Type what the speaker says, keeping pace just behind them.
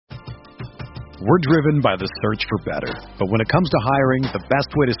We're driven by the search for better. But when it comes to hiring, the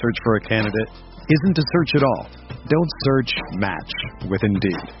best way to search for a candidate isn't to search at all. Don't search, match with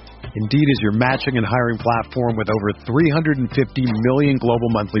Indeed. Indeed is your matching and hiring platform with over 350 million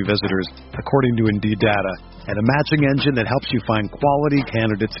global monthly visitors, according to Indeed data, and a matching engine that helps you find quality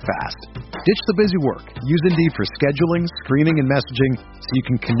candidates fast. Ditch the busy work. Use Indeed for scheduling, screening, and messaging so you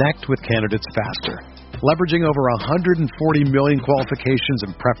can connect with candidates faster. Leveraging over 140 million qualifications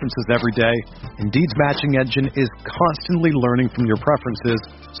and preferences every day, Indeed's matching engine is constantly learning from your preferences,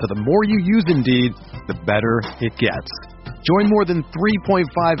 so the more you use Indeed, the better it gets. Join more than 3.5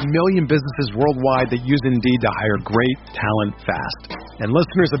 million businesses worldwide that use Indeed to hire great talent fast. And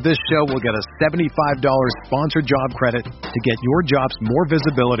listeners of this show will get a $75 sponsored job credit to get your jobs more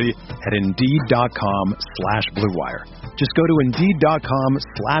visibility at Indeed.com/Blue Wire. Just go to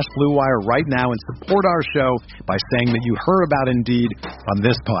Indeed.com/Blue Wire right now and support our show by saying that you heard about Indeed on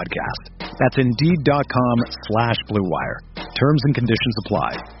this podcast. That's Indeed.com/Blue Wire. Terms and conditions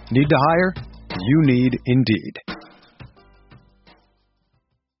apply. Need to hire? You need Indeed.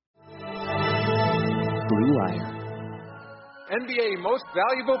 Blue Wire. NBA Most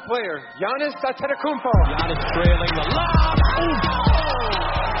Valuable Player, Giannis Antetokounmpo. Giannis trailing the lob.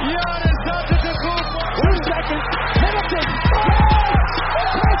 Giannis Antetokounmpo. 2 seconds. Middleton.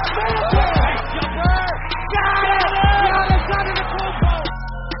 Got it! Giannis Antetokounmpo.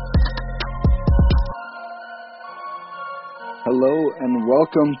 Hello and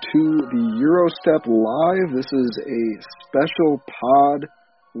welcome to the Eurostep Live. This is a special pod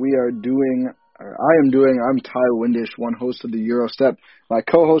I'm Ty Windish, one host of the Eurostep. My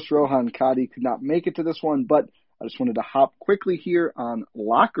co-host Rohan Kadi could not make it to this one, but I just wanted to hop quickly here on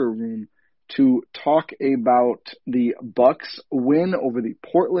Locker Room to talk about the Bucks win over the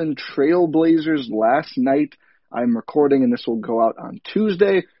Portland Trail Blazers last night. I'm recording and this will go out on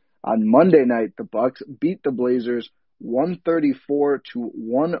Tuesday. On Monday night, the Bucks beat the Blazers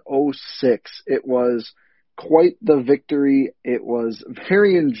 134-106. It was quite the victory. It was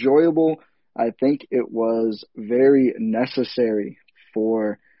very enjoyable. I think it was very necessary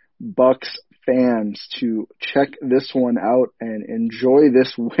for Bucks fans to check this one out and enjoy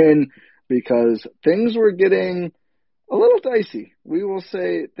this win because things were getting a little dicey. We will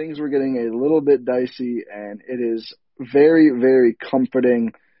say things were getting a little bit dicey, and it is very, very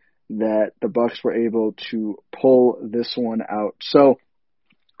comforting that the Bucks were able to pull this one out. So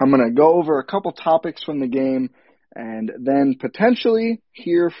I'm going to go over a couple topics from the game and then potentially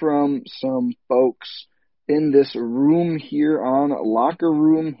hear from some folks in this room here on Locker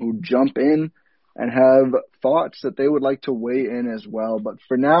Room who jump in and have thoughts that they would like to weigh in as well. But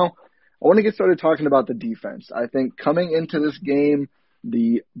for now, I want to get started talking about the defense. I think coming into this game,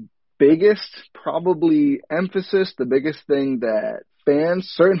 the biggest probably emphasis, the biggest thing that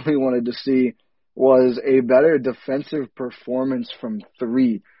fans certainly wanted to see was a better defensive performance from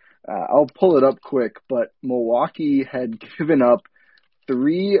three. I'll pull it up quick, but Milwaukee had given up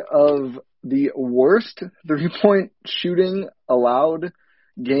 3 of the worst three-point shooting allowed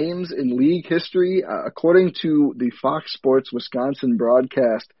games in league history. According to the Fox Sports Wisconsin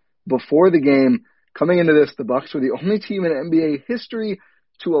broadcast before the game, coming into this, the Bucks were the only team in NBA history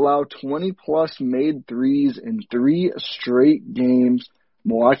to allow 20-plus made threes in 3 straight games.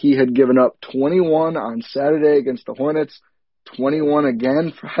 Milwaukee had given up 21 on Saturday against the Hornets, 21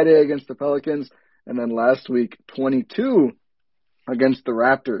 again Friday against the Pelicans, and then last week 22 against the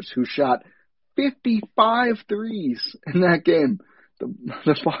Raptors, who shot 55 threes in that game. The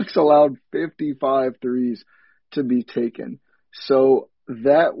Bucks allowed 55 threes to be taken. So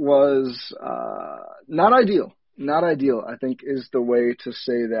that was not ideal. Not ideal, I think, is the way to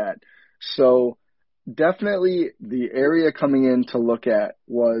say that. So definitely the area coming in to look at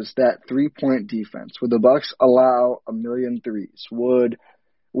was that three-point defense. Would the Bucks allow 1 million threes? Would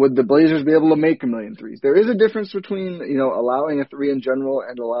the Blazers be able to make 1 million threes? There is a difference between, allowing a three in general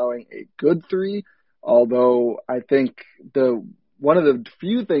and allowing a good three, although I think one of the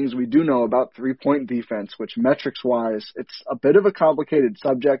few things we do know about three-point defense, which metrics-wise, it's a bit of a complicated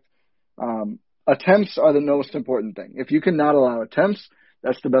subject. Attempts are the most important thing. If you cannot allow attempts,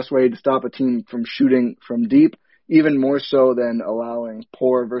 that's the best way to stop a team from shooting from deep, even more so than allowing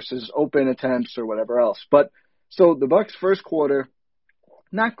poor versus open attempts or whatever else. But so the Bucks' first quarter,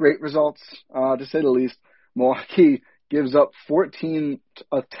 not great results, to say the least. Milwaukee gives up 14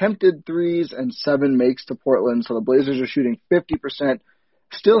 attempted threes and 7 makes to Portland. So the Blazers are shooting 50%,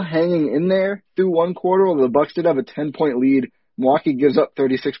 still hanging in there through one quarter. Although the Bucks did have a 10-point lead. Milwaukee gives up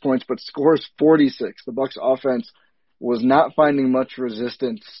 36 points, but scores 46. The Bucks' offense was not finding much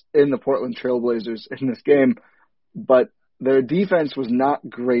resistance in the Portland Trail Blazers in this game. But their defense was not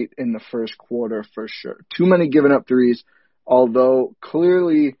great in the first quarter for sure. Too many given up threes, although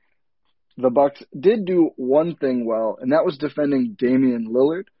clearly the Bucks did do one thing well, and that was defending Damian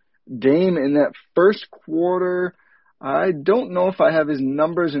Lillard. Dame in that first quarter, I don't know if I have his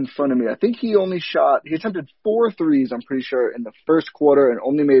numbers in front of me. I think he attempted 4 threes, I'm pretty sure, in the first quarter and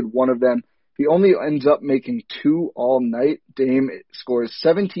only made one of them. He only ends up making 2 all night. Dame scores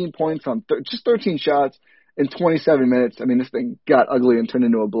 17 points on just 13 shots in 27 minutes. I mean, this thing got ugly and turned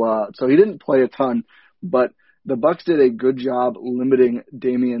into a blowout. So he didn't play a ton, but the Bucks did a good job limiting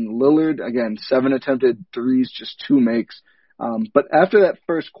Damian Lillard. Again, 7 attempted threes, just 2 makes. But after that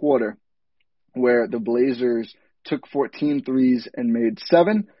first quarter, where the Blazers took 14 threes and made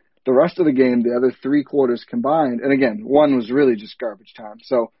 7, the rest of the game, the other 3 quarters combined, and again, one was really just garbage time.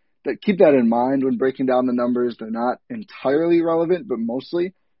 So keep that in mind when breaking down the numbers. They're not entirely relevant, but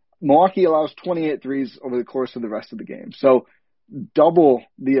mostly. Milwaukee allows 28 threes over the course of the rest of the game. So double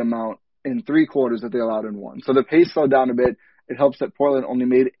the amount in 3 quarters that they allowed in 1. So the pace slowed down a bit. It helps that Portland only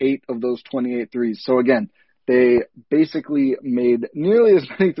made 8 of those 28 threes. So again, they basically made nearly as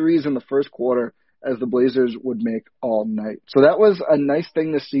many threes in the first quarter as the Blazers would make all night. So that was a nice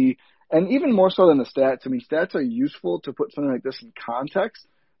thing to see. And even more so than the stats. I mean, stats are useful to put something like this in context.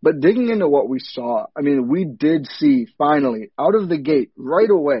 But digging into what we saw, I mean, we did see finally, out of the gate, right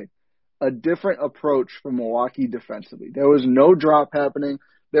away, a different approach from Milwaukee defensively. There was no drop happening.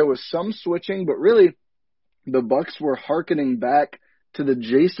 There was some switching, but really the Bucks were hearkening back to the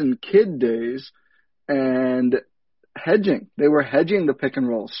Jason Kidd days and hedging. They were hedging the pick and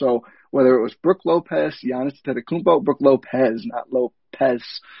roll. So whether it was Brook Lopez, Giannis Antetokounmpo, Brook Lopez, not Lopez,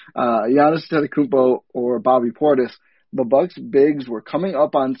 Giannis Antetokounmpo, or Bobby Portis, the Bucks bigs were coming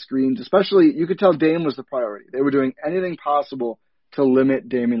up on screens, especially you could tell Dame was the priority. They were doing anything possible to limit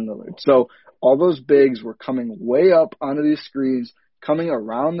Damian Lillard. So all those bigs were coming way up onto these screens, coming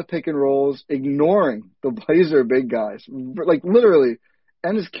around the pick and rolls, ignoring the Blazer big guys. Like literally,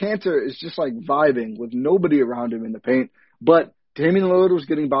 Enes Kanter is just like vibing with nobody around him in the paint. But Damian Lillard was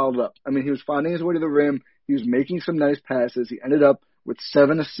getting bottled up. I mean, he was finding his way to the rim. He was making some nice passes. He ended up with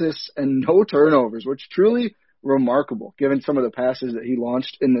 7 assists and no turnovers, which truly remarkable given some of the passes that he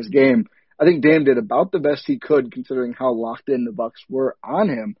launched in this game. I think Dame did about the best he could considering how locked in the Bucks were on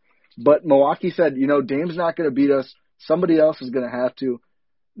him. But Milwaukee said, Dame's not going to beat us. Somebody else is going to have to.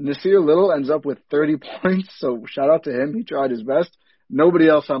 Nasir Little ends up with 30 points, so shout out to him. He tried his best. Nobody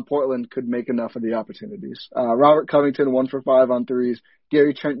else on Portland could make enough of the opportunities. Robert Covington, 1 for 5 on threes.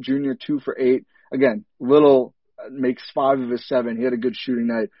 Gary Trent Jr., 2 for 8. Again, Little makes 5 of his 7. He had a good shooting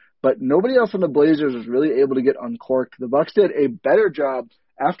night. But nobody else on the Blazers was really able to get uncorked. The Bucks did a better job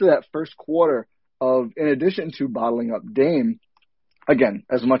after that first quarter of, in addition to bottling up Dame, again,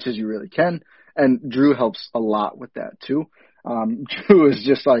 as much as you really can. And Drew helps a lot with that too. Drew is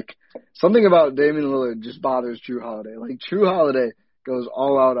just like, something about Damian Lillard just bothers Drew Holiday. Like Drew Holiday goes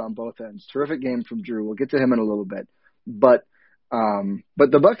all out on both ends. Terrific game from Drew. We'll get to him in a little bit. But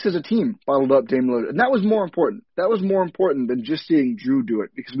the Bucks as a team bottled up Dame Lillard. And that was more important. That was more important than just seeing Drew do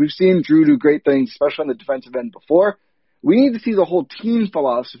it, because we've seen Drew do great things, especially on the defensive end before. We need to see the whole team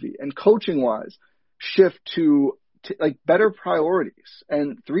philosophy and coaching-wise shift to like better priorities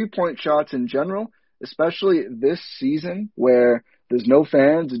and 3-point shots in general, especially this season where there's no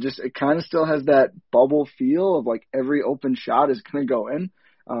fans. It kind of still has that bubble feel of like every open shot is going to go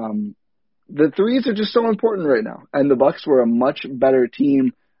in. The threes are just so important right now, and the Bucks were a much better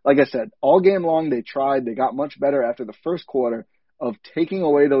team. Like I said, all game long they tried. They got much better after the first quarter of taking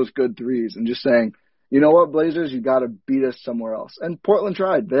away those good threes and just saying, you know what, Blazers, you got to beat us somewhere else. And Portland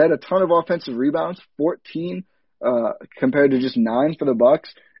tried. They had a ton of offensive rebounds, 14 compared to just 9 for the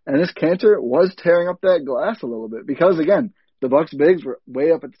Bucks. And this Kanter was tearing up that glass a little bit because, again, the Bucks bigs were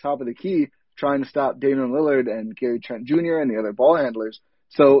way up at the top of the key trying to stop Damian Lillard and Gary Trent Jr. and the other ball handlers.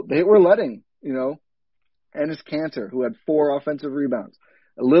 So they were letting, Enes Kanter, who had 4 offensive rebounds,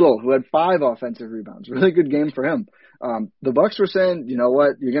 Little, who had 5 offensive rebounds. Really good game for him. The Bucks were saying, you know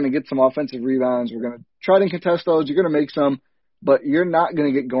what, you're going to get some offensive rebounds. We're going to try to contest those. You're going to make some, but you're not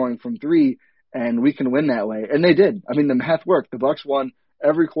going to get going from 3, and we can win that way. And they did. I mean, the math worked. The Bucks won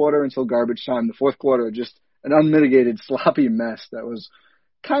every quarter until garbage time. The fourth quarter, just an unmitigated, sloppy mess that was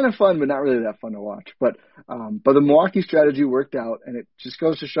kind of fun, but not really that fun to watch. But the Milwaukee strategy worked out, and it just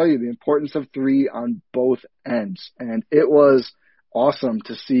goes to show you the importance of 3 on both ends. And it was awesome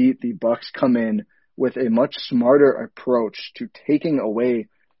to see the Bucks come in with a much smarter approach to taking away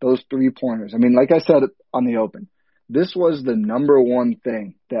those 3-pointers. I mean, like I said on the open, this was the number one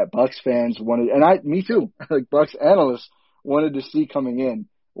thing that Bucks fans wanted, and me too, like Bucks analysts wanted to see coming in,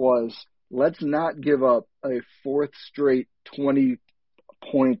 was let's not give up a fourth straight 23s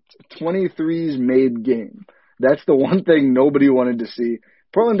made game. That's the one thing nobody wanted to see.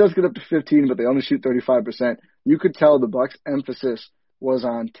 Portland does get up to 15, but they only shoot 35%. You could tell the Bucks' emphasis was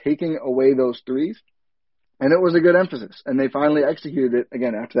on taking away those threes, and it was a good emphasis. And they finally executed it,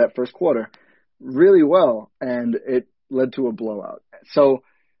 again, after that first quarter, really well, and it led to a blowout. So,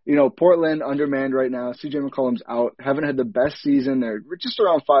 Portland undermanned right now. CJ McCollum's out. Haven't had the best season. They're just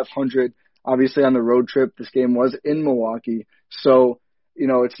around 500. Obviously, on the road trip, this game was in Milwaukee. So,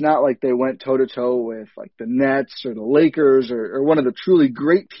 it's not like they went toe-to-toe with, like, the Nets or the Lakers or one of the truly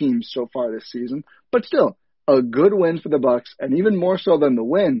great teams so far this season. But still, a good win for the Bucks, and even more so than the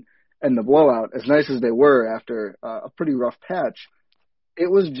win and the blowout, as nice as they were after a pretty rough patch. It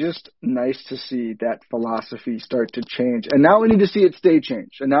was just nice to see that philosophy start to change. And now we need to see it stay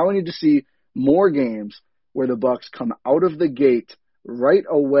changed. And now we need to see more games where the Bucks come out of the gate right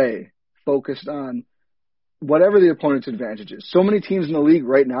away focused on whatever the opponent's advantage is. So many teams in the league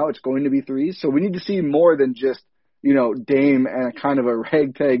right now, it's going to be threes. So we need to see more than just, Dame and a kind of a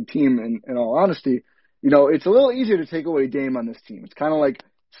ragtag team in all honesty. It's a little easier to take away Dame on this team. It's kind of like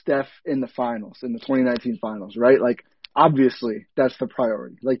Steph in the finals, in the 2019 finals, right? Like, obviously, that's the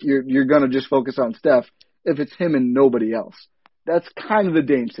priority. Like, you're going to just focus on Steph if it's him and nobody else. That's kind of the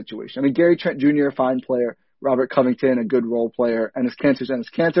Dame situation. I mean, Gary Trent Jr., a fine player. Robert Covington, a good role player. Enes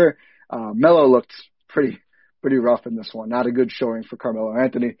Kanter. Melo looked pretty rough in this one. Not a good showing for Carmelo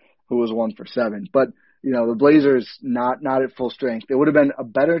Anthony, who was 1 for 7. But, the Blazers not at full strength. It would have been a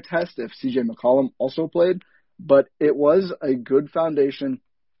better test if CJ McCollum also played, but it was a good foundation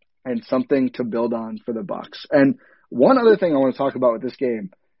and something to build on for the Bucks. And one other thing I want to talk about with this game,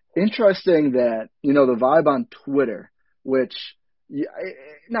 interesting that, the vibe on Twitter, which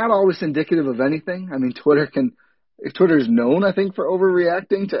not always indicative of anything. I mean, Twitter is known, I think, for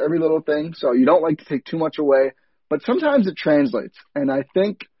overreacting to every little thing, so you don't like to take too much away, but sometimes it translates. And I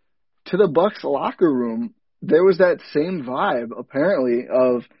think to the Bucks locker room, there was that same vibe, apparently,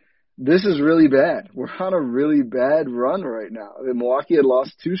 of this is really bad. We're on a really bad run right now. Milwaukee had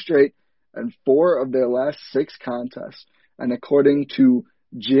lost 2 straight and 4 of their last 6 contests. And according to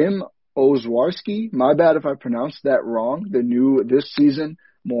Jim Owczarski, my bad if I pronounced that wrong, the new this season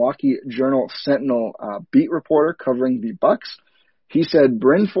Milwaukee Journal-Sentinel beat reporter covering the Bucks, he said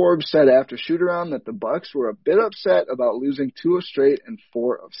Bryn Forbes said after shoot-around that the Bucks were a bit upset about losing 2 of straight and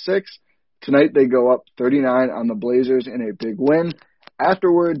 4 of 6. Tonight they go up 39 on the Blazers in a big win.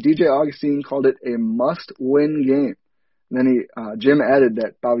 Afterward, DJ Augustine called it a must-win game. And then Jim added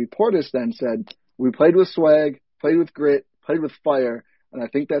that Bobby Portis then said, we played with swag, played with grit, played with fire, and I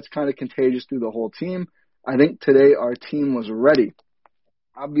think that's kind of contagious through the whole team. I think today our team was ready.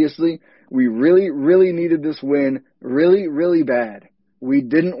 Obviously, we really, really needed this win really, really bad. We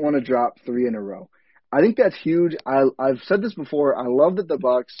didn't want to drop 3 in a row. I think that's huge. I've said this before. I love that the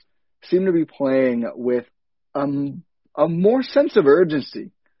Bucks seem to be playing with a more sense of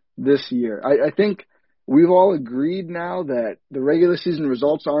urgency this year. I think we've all agreed now that the regular season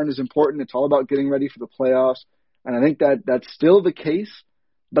results aren't as important. It's all about getting ready for the playoffs. And I think that that's still the case.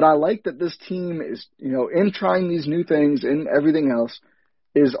 But I like that this team is, in trying these new things and everything else,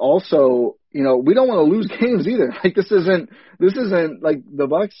 is also, we don't want to lose games either. Like this isn't like the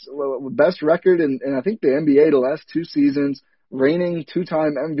Bucks best record in I think the NBA the last 2 seasons, reigning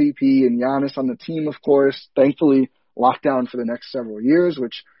 2-time MVP and Giannis on the team, of course, thankfully locked down for the next several years,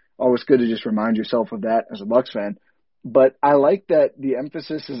 which always good to just remind yourself of that as a Bucks fan. But I like that the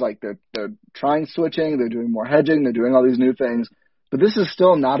emphasis is like they're trying switching, they're doing more hedging, they're doing all these new things. But this is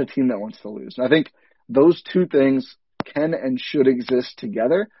still not a team that wants to lose. And I think those 2 things can and should exist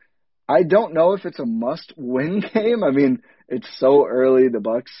together. I don't know if it's a must-win game. I mean, it's so early. The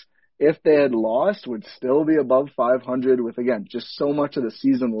Bucks, if they had lost, would still be above 500 with, again, just so much of the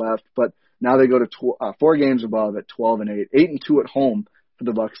season left. But now they go to 4 games above at 12-8, 8-2 at home for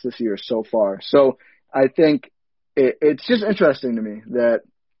the Bucks this year so far. So I think it's just interesting to me that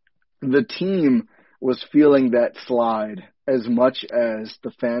the team was feeling that slide as much as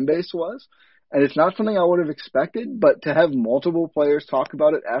the fan base was. And it's not something I would have expected, but to have multiple players talk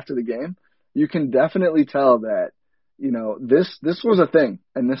about it after the game, you can definitely tell that, this was a thing.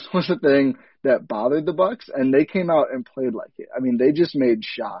 And this was a thing that bothered the Bucks, and they came out and played like it. I mean, they just made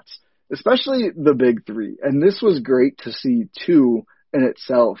shots, especially the big 3. And this was great to see, too, in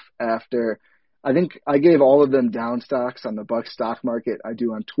itself after – I think I gave all of them down stocks on the Bucks stock market. I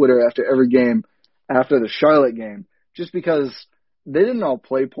do on Twitter after every game, after the Charlotte game, just because – they didn't all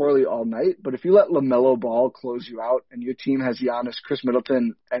play poorly all night, but if you let LaMelo Ball close you out and your team has Giannis, Chris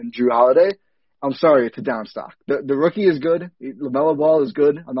Middleton, and Drew Holiday, I'm sorry, it's a down stock. The rookie is good. LaMelo Ball is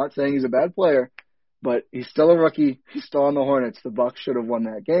good. I'm not saying he's a bad player, but he's still a rookie. He's still on the Hornets. The Bucks should have won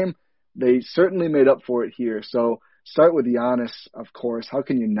that game. They certainly made up for it here. So start with Giannis, of course. How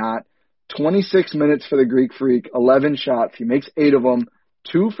can you not? 26 minutes for the Greek Freak, 11 shots. He makes 8 of them.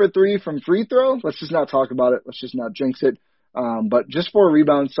 2 for 3 from free throw. Let's just not talk about it. Let's just not jinx it. But just 4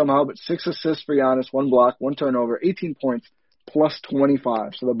 rebounds somehow, but 6 assists for Giannis, 1 block, 1 turnover, 18 points, plus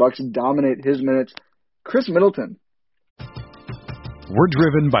 25. So the Bucks dominate his minutes. Chris Middleton. We're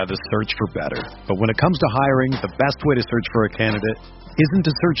driven by the search for better. But when it comes to hiring, the best way to search for a candidate isn't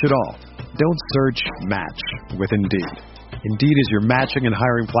to search at all. Don't search, match with Indeed. Indeed is your matching and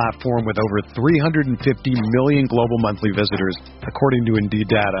hiring platform with over 350 million global monthly visitors, according to Indeed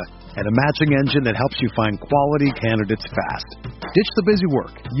data, and a matching engine that helps you find quality candidates fast. Ditch the busy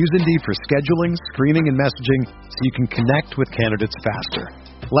work. Use Indeed for scheduling, screening, and messaging so you can connect with candidates faster.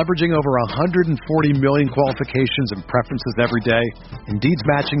 Leveraging over 140 million qualifications and preferences every day, Indeed's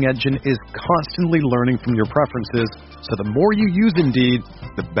matching engine is constantly learning from your preferences, so the more you use Indeed,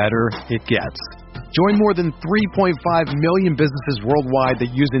 the better it gets. Join more than 3.5 million businesses worldwide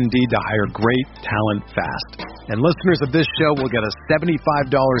that use Indeed to hire great talent fast. And listeners of this show will get a $75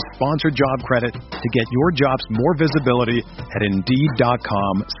 sponsored job credit to get your jobs more visibility at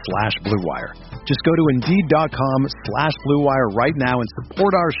Indeed.com/Blue Wire. Just go to Indeed.com/Blue Wire right now and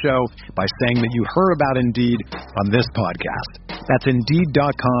support our show by saying that you heard about Indeed on this podcast. That's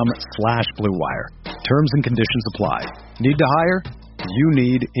Indeed.com/Blue Wire. Terms and conditions apply. Need to hire? You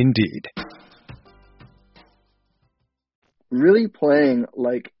need Indeed. Really playing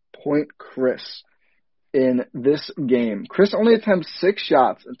like Point Chris in this game. Chris only attempts 6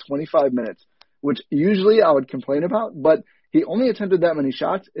 shots in 25 minutes, which usually I would complain about, but he only attempted that many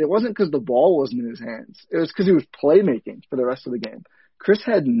shots. It wasn't because the ball wasn't in his hands. It was because he was playmaking for the rest of the game. Chris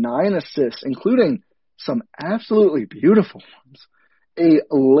had 9 assists, including some absolutely beautiful ones. A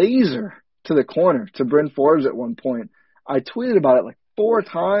laser to the corner to Bryn Forbes at one point. I tweeted about it like 4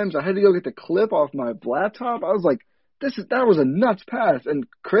 times. I had to go get the clip off my laptop. I was like, that was a nuts pass. And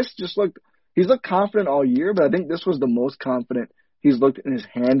Chris he's looked confident all year, but I think this was the most confident he's looked in his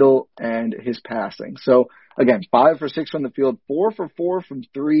handle and his passing. So again, 5 for 6 from the field, 4 for 4 from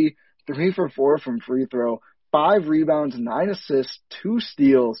 3, 3 for 4 from free throw, 5 rebounds, 9 assists, 2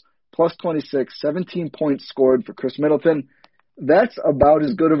 steals, plus 26, 17 points scored for Chris Middleton. That's about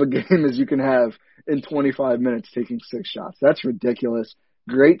as good of a game as you can have in 25 minutes taking 6 shots. That's ridiculous.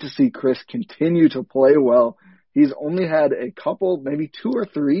 Great to see Chris continue to play well. He's only had a couple, maybe 2 or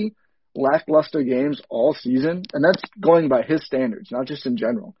 3 lackluster games all season, and that's going by his standards, not just in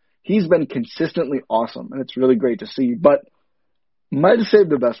general. He's been consistently awesome, and it's really great to see, but might have saved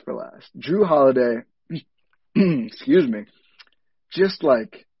the best for last. Jrue Holiday, excuse me, just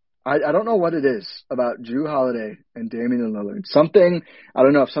like, I don't know what it is about Jrue Holiday and Damian Lillard. I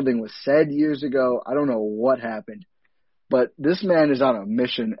don't know if something was said years ago. I don't know what happened, but this man is on a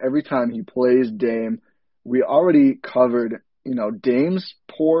mission every time he plays Dame. We already covered, Dame's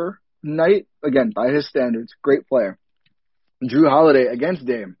poor night, again, by his standards, great player. Jrue Holiday against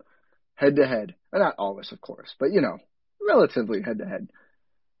Dame, head-to-head. Not always, of course, but, relatively head-to-head.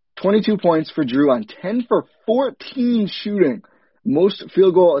 22 points for Jrue on 10 for 14 shooting. Most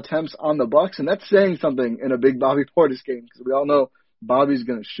field goal attempts on the Bucks, and that's saying something in a big Bobby Portis game, because we all know Bobby's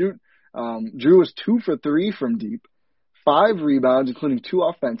going to shoot. Jrue was 2 for 3 from deep. 5 rebounds, including 2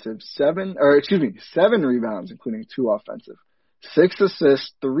 offensive, 7 rebounds, including 2 offensive, 6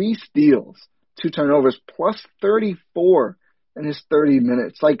 assists, 3 steals, 2 turnovers, plus 34 in his 30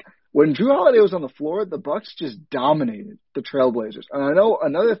 minutes. Like, when Jrue Holiday was on the floor, the Bucks just dominated the Trailblazers. And I know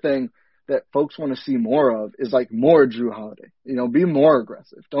another thing that folks want to see more of is, like, more Jrue Holiday. Be more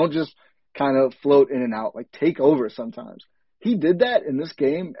aggressive. Don't just kind of float in and out. Like, take over sometimes. He did that in this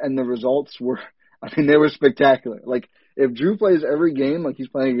game, and the results were, they were spectacular. Like, if Jrue plays every game like he's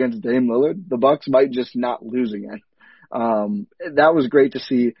playing against Dame Lillard, the Bucks might just not lose again. That was great to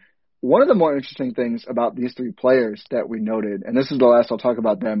see. One of the more interesting things about these 3 players that we noted, and this is the last I'll talk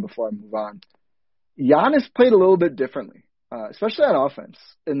about them before I move on, Giannis played a little bit differently, especially on offense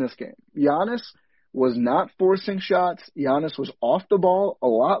in this game. Giannis was not forcing shots. Giannis was off the ball a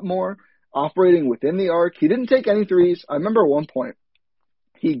lot more, operating within the arc. He didn't take any threes. I remember at one point,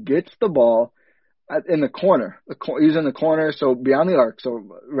 he gets the ball in the corner. He's in the corner, so beyond the arc,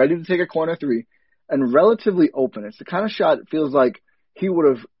 so ready to take a corner 3, and relatively open. It's the kind of shot it feels like he would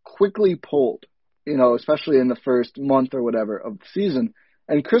have quickly pulled, especially in the first month or whatever of the season.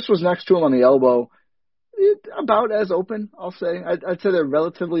 And Chris was next to him on the elbow, about as open, I'll say. I'd say they're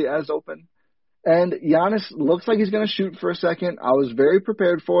relatively as open. And Giannis looks like he's going to shoot for a second. I was very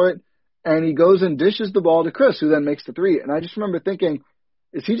prepared for it. and he goes and dishes the ball to Chris, who then makes the three. And I just remember thinking,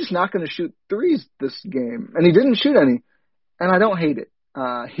 is he just not going to shoot threes this game? And he didn't shoot any, and I don't hate it.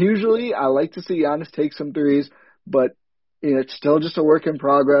 Usually I like to see Giannis take some threes, but it's still just a work in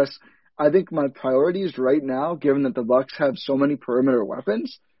progress. I think my priorities right now, given that the Bucks have so many perimeter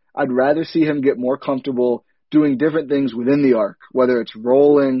weapons, I'd rather see him get more comfortable doing different things within the arc, whether it's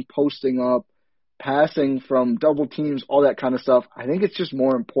rolling, posting up, passing from double teams, all that kind of stuff. I think it's just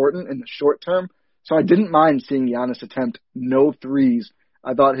more important in the short term. So I didn't mind seeing Giannis attempt no threes.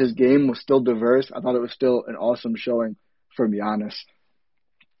 I thought his game was still diverse. I thought it was still an awesome showing from Giannis.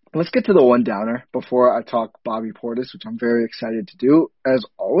 Let's get to the one downer before I talk Bobby Portis, which I'm very excited to do, as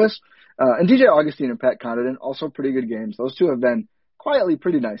always. And DJ Augustine and Pat Connaughton, also pretty good games. Those two have been quietly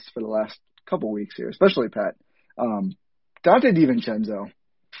pretty nice for the last couple weeks here, especially Pat. Dante DiVincenzo,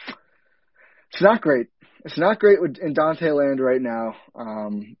 it's not great. It's not great in Dante land right now.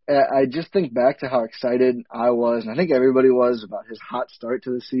 I just think back to how excited I was, and I think everybody was, about his hot start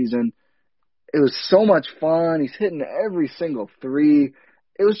to the season. It was so much fun. He's hitting every single three.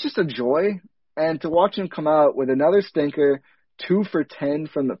 It was just a joy. And to watch him come out with another stinker, 2 for 10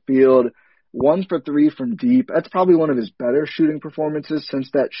 from the field, 1 for 3 from deep. That's probably one of his better shooting performances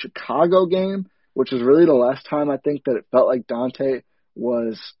since that Chicago game, which was really the last time I think that it felt like Dante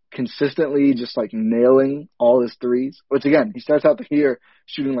was consistently just like nailing all his threes. Which again, he starts out the year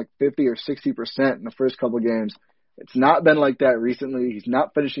shooting like 50 or 60% in the first couple of games. It's not been like that recently. He's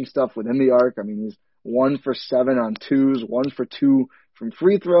not finishing stuff within the arc. I mean, he's 1 for 7 on twos, 1 for 2 from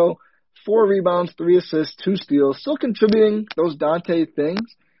free throw, 4 rebounds, 3 assists, 2 steals, still contributing those Dante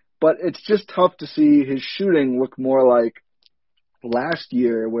things, but it's just tough to see his shooting look more like last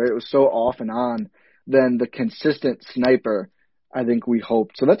year where it was so off and on than the consistent sniper I think we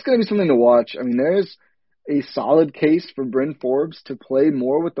hoped. So that's going to be something to watch. I mean, there's a solid case for Bryn Forbes to play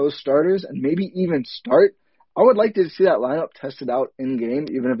more with those starters and maybe even start. I would like to see that lineup tested out in game,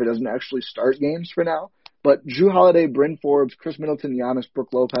 even if it doesn't actually start games for now. But Jrue Holiday, Bryn Forbes, Chris Middleton, Giannis, Brook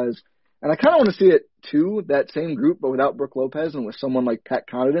Lopez, and I kind of want to see it too, that same group, but without Brook Lopez and with someone like Pat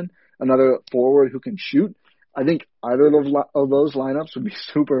Connaughton, another forward who can shoot. I think either of those lineups would be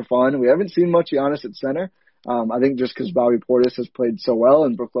super fun. We haven't seen much Giannis at center. I think just because Bobby Portis has played so well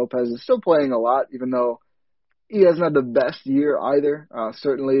and Brook Lopez is still playing a lot, even though he hasn't had the best year either.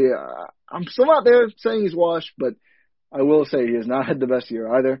 Certainly, I'm still not there saying he's washed, but I will say he has not had the best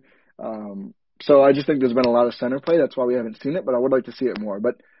year either. So I just think there's been a lot of center play. That's why we haven't seen it, but I would like to see it more.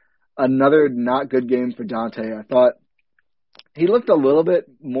 But another not good game for Dante. I thought he looked a little bit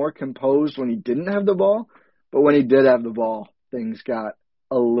more composed when he didn't have the ball, but when he did have the ball, things got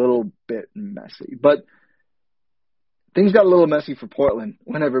a little bit messy. But things got a little messy for Portland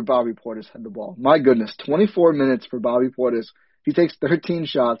whenever Bobby Portis had the ball. My goodness, 24 minutes for Bobby Portis. He takes 13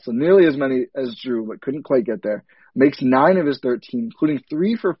 shots, so nearly as many as Jrue, but couldn't quite get there. Makes 9 of his 13, including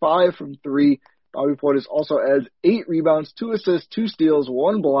 3 for 5 from 3. Bobby Portis also adds 8 rebounds, 2 assists, 2 steals,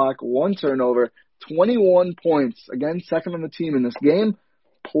 1 block, 1 turnover, 21 points. Again, second on the team in this game,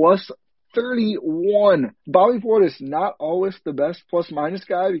 plus 31. Bobby Portis, not always the best plus-minus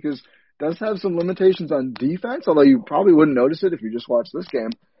guy because does have some limitations on defense, although you probably wouldn't notice it if you just watched this game.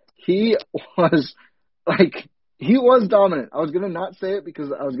 He was dominant. I was going to not say it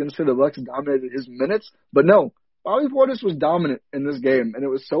because I was going to say the Bucks dominated his minutes, but no, Bobby Portis was dominant in this game, and it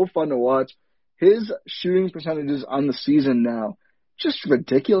was so fun to watch. His shooting percentages on the season now, just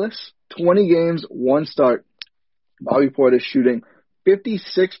ridiculous. 20 games, 1 start. Bobby Portis shooting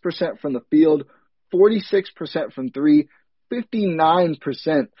 56% from the field, 46% from 3,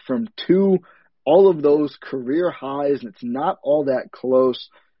 59% from 2. All of those career highs, and it's not all that close.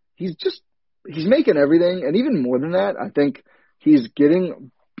 He's making everything, and even more than that, I think he's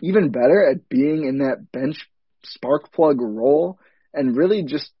getting even better at being in that bench spark plug role, and really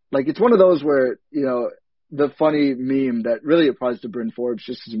just, like, it's one of those where, you know, the funny meme that really applies to Bryn Forbes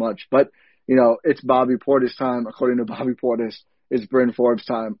just as much, but, you know, it's Bobby Portis time, according to Bobby Portis. It's Bryn Forbes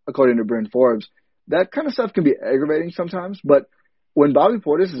time, according to Bryn Forbes. That kind of stuff can be aggravating sometimes, but when Bobby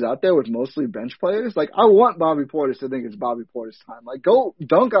Portis is out there with mostly bench players, like, I want Bobby Portis to think it's Bobby Portis time. Like, go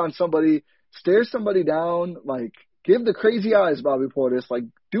dunk on somebody, stare somebody down, like, give the crazy eyes, Bobby Portis. Like,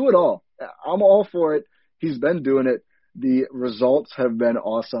 do it all. I'm all for it. He's been doing it. The results have been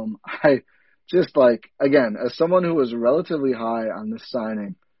awesome. I just, like, again, as someone who was relatively high on this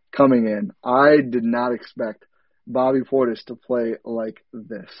signing coming in, I did not expect Bobby Portis to play like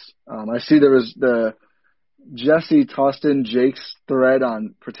this. I see there was the Jesse tossed in Jake's thread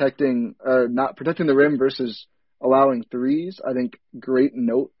on not protecting the rim versus allowing threes. I think great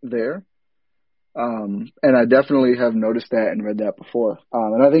note there. And I definitely have noticed that and read that before.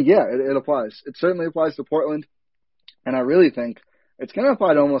 And I think, yeah, it applies. It certainly applies to Portland. And I really think it's going to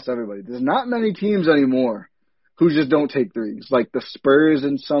apply to almost everybody. There's not many teams anymore who just don't take threes. Like the Spurs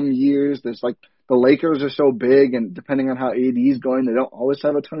in some years, there's like the Lakers are so big, and depending on how AD is going, they don't always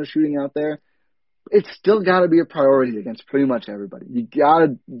have a ton of shooting out there. It's still got to be a priority against pretty much everybody. You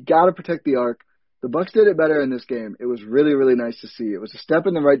gotta protect the arc. The Bucks did it better in this game. It was really, really nice to see. It was a step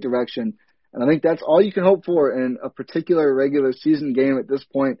in the right direction, and I think that's all you can hope for in a particular regular season game at this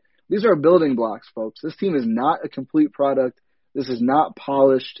point. These are building blocks, folks. This team is not a complete product. This is not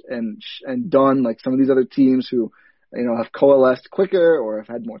polished and done like some of these other teams who, have coalesced quicker or have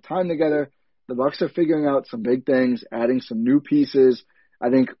had more time together. The Bucks are figuring out some big things, adding some new pieces. I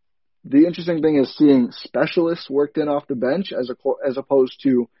think the interesting thing is seeing specialists worked in off the bench as opposed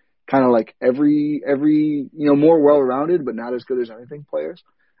to kind of like every more well-rounded but not as good as anything players.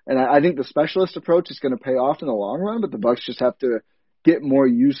 And I think the specialist approach is going to pay off in the long run, but the Bucks just have to get more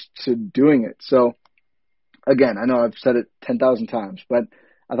used to doing it. So, again, I know I've said it 10,000 times, but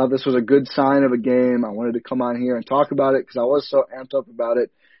I thought this was a good sign of a game. I wanted to come on here and talk about it because I was so amped up about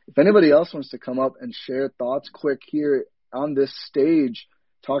it. If anybody else wants to come up and share thoughts quick here on this stage,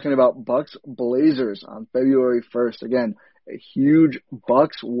 talking about Bucks Blazers on February 1st. Again, a huge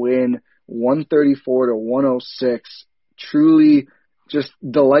Bucks win, 134-106. Truly just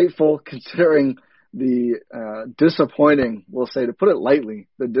delightful considering the disappointing, we'll say, to put it lightly,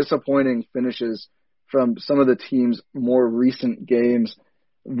 the disappointing finishes from some of the team's more recent games.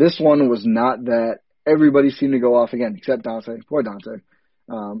 This one was not that. Everybody seemed to go off again, except Dante. Poor Dante.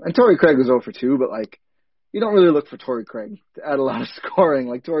 And Torrey Craig was 0 for 2, but you don't really look for Torrey Craig to add a lot of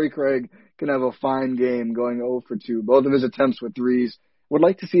scoring. Torrey Craig can have a fine game going 0 for 2. Both of his attempts with threes. Would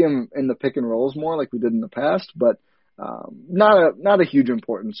like to see him in the pick and rolls more like we did in the past, but not a huge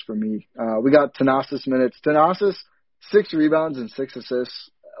importance for me. We got Thanasis minutes. Thanasis, 6 rebounds and 6 assists.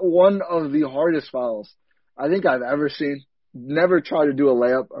 One of the hardest fouls I think I've ever seen. Never try to do a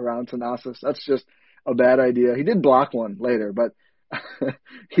layup around Thanasis. That's just a bad idea. He did block one later, but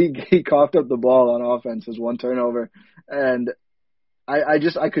he coughed up the ball on offense as one turnover, and I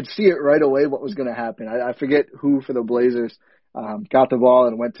could see it right away what was going to happen. I forget who for the Blazers got the ball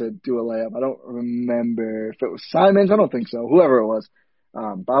and went to do a layup. I don't remember if it was Simons. I don't think so. Whoever it was,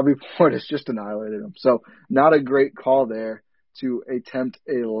 Bobby Portis just annihilated him. So not a great call there to attempt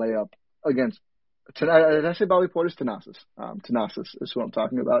a layup against. Did I say Bobby Portis? Thanasis. Thanasis is who I'm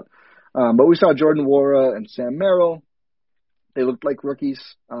talking about. But we saw Jordan Nwora and Sam Merrill. They looked like rookies,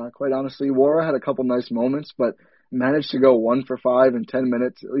 quite honestly. Nwora had a couple nice moments, but managed to go 1 for 5 in 10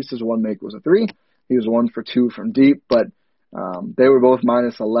 minutes. At least his one make was a 3. He was 1 for 2 from deep, but they were both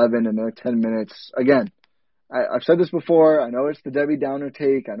minus 11 in their 10 minutes. Again, I've said this before. I know it's the Debbie Downer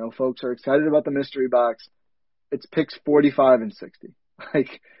take. I know folks are excited about the mystery box. It's picks 45 and 60.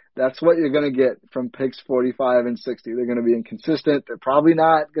 That's what you're going to get from picks 45 and 60. They're going to be inconsistent. They're probably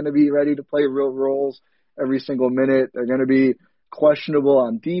not going to be ready to play real roles every single minute. They're going to be questionable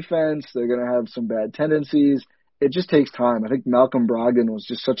on defense. They're going to have some bad tendencies. It just takes time. I think Malcolm Brogdon was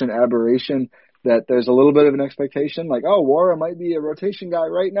just such an aberration that there's a little bit of an expectation Nwora might be a rotation guy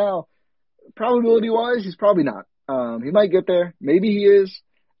right now. Probability-wise, he's probably not. He might get there. Maybe he is.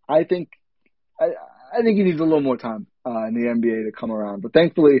 I think he needs a little more time in the NBA to come around. But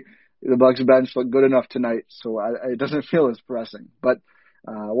thankfully, the Bucks bench looked good enough tonight, so it doesn't feel as pressing. But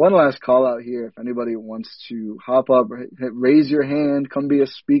one last call out here. If anybody wants to hop up, raise your hand, come be a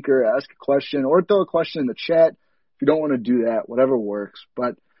speaker, ask a question, or throw a question in the chat. If you don't want to do that, whatever works.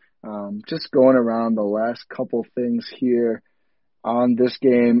 But just going around the last couple things here on this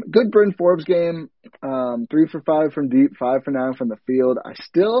game. Good Bryn Forbes game. 3 for 5 from deep, 5 for 9 from the field. I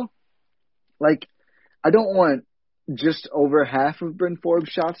still, I don't want just over half of Bryn Forbes'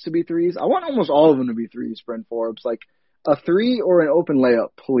 shots to be threes. I want almost all of them to be threes, Bryn Forbes. A 3 or an open layup,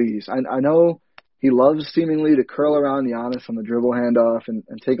 please. I know he loves seemingly to curl around Giannis on the dribble handoff and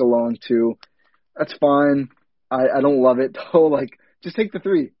take a long 2. That's fine. I don't love it, though. Just take the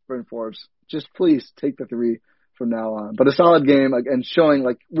 3, Bryn Forbes. Just please take the 3 from now on. But a solid game, and showing,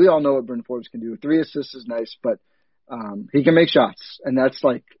 we all know what Bryn Forbes can do. 3 assists is nice, but he can make shots. And that's,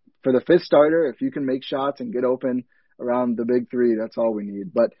 for the fifth starter, if you can make shots and get open around the big 3, that's all we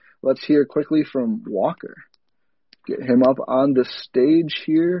need. But let's hear quickly from Walker. Get him up on the stage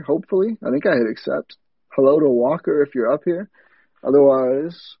here, hopefully. I think I hit accept. Hello to Walker if you're up here.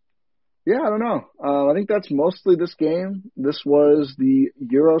 Otherwise, yeah, I don't know. I think that's mostly this game. This was the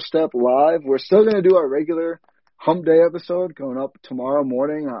Eurostep Live. We're still going to do our regular Hump Day episode going up tomorrow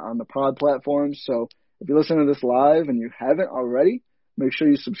morning on the pod platforms. So if you listen to this live and you haven't already, make sure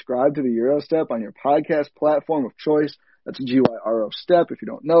you subscribe to the Eurostep on your podcast platform of choice. That's GYRO Step if you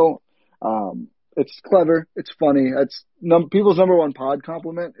don't know. It's clever. It's funny. It's people's number one pod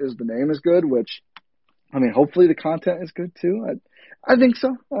compliment is the name is good, which, I mean, hopefully the content is good too. I think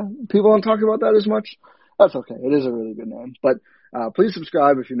so. People don't talk about that as much. That's okay. It is a really good name. But please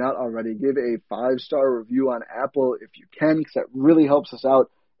subscribe if you're not already. Give a 5-star review on Apple if you can, because that really helps us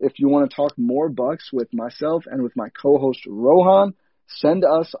out. If you want to talk more Bucks with myself and with my co-host Rohan, send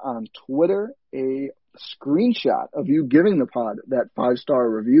us on Twitter a screenshot of you giving the pod that 5-star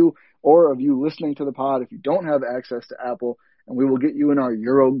review, or of you listening to the pod if you don't have access to Apple, and we will get you in our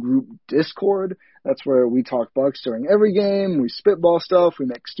Euro group Discord. That's where we talk Bucks during every game. We spitball stuff. We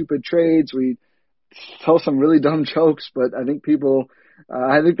make stupid trades. We tell some really dumb jokes, but I think people,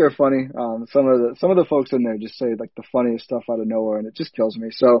 I think they're funny. Some of the folks in there just say like the funniest stuff out of nowhere, and it just kills me.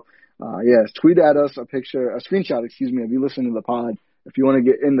 So, yes, tweet at us a screenshot, of you listening to the pod if you want to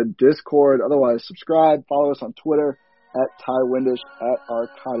get in the Discord. Otherwise, subscribe, follow us on Twitter at Ty Windish, at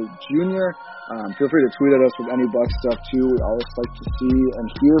Arcadi Jr. Feel free to tweet at us with any Bucks stuff too. We always like to see and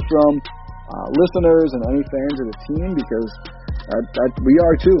hear from listeners and any fans of the team, because that we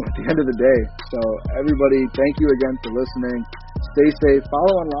are too at the end of the day. So everybody, thank you again for listening. Stay safe.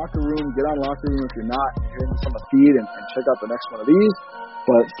 Follow on Locker Room. Get on Locker Room if you're not. You're hearing this on the feed, and check out the next one of these.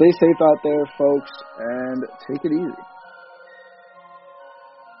 But stay safe out there, folks, and take it easy.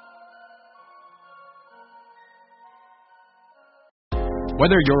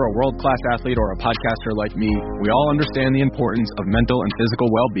 Whether you're a world-class athlete or a podcaster like me, we all understand the importance of mental and physical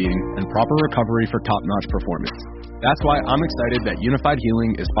well-being and proper recovery for top-notch performance. That's why I'm excited that Unified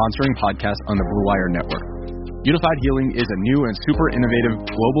Healing is sponsoring podcasts on the Blue Wire Network. Unified Healing is a new and super innovative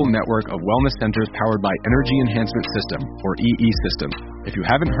global network of wellness centers powered by Energy Enhancement System, or EE System. If you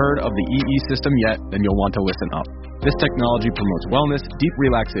haven't heard of the EE System yet, then you'll want to listen up. This technology promotes wellness, deep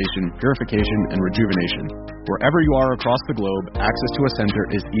relaxation, purification, and rejuvenation. Wherever you are across the globe, access to a center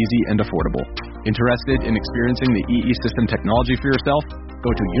is easy and affordable. Interested in experiencing the EE System technology for yourself?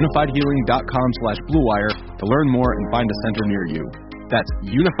 Go to unifiedhealing.com/bluewire to learn more and find a center near you. That's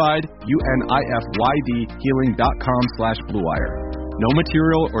unified, UNIFYD, healing.com/bluewire. No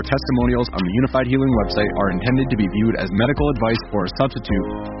material or testimonials on the Unified Healing website are intended to be viewed as medical advice or a substitute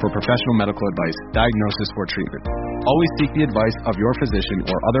for professional medical advice, diagnosis, or treatment. Always seek the advice of your physician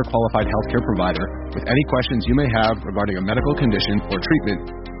or other qualified healthcare provider with any questions you may have regarding a medical condition or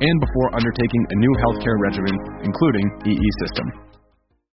treatment, and before undertaking a new healthcare regimen, including EE System.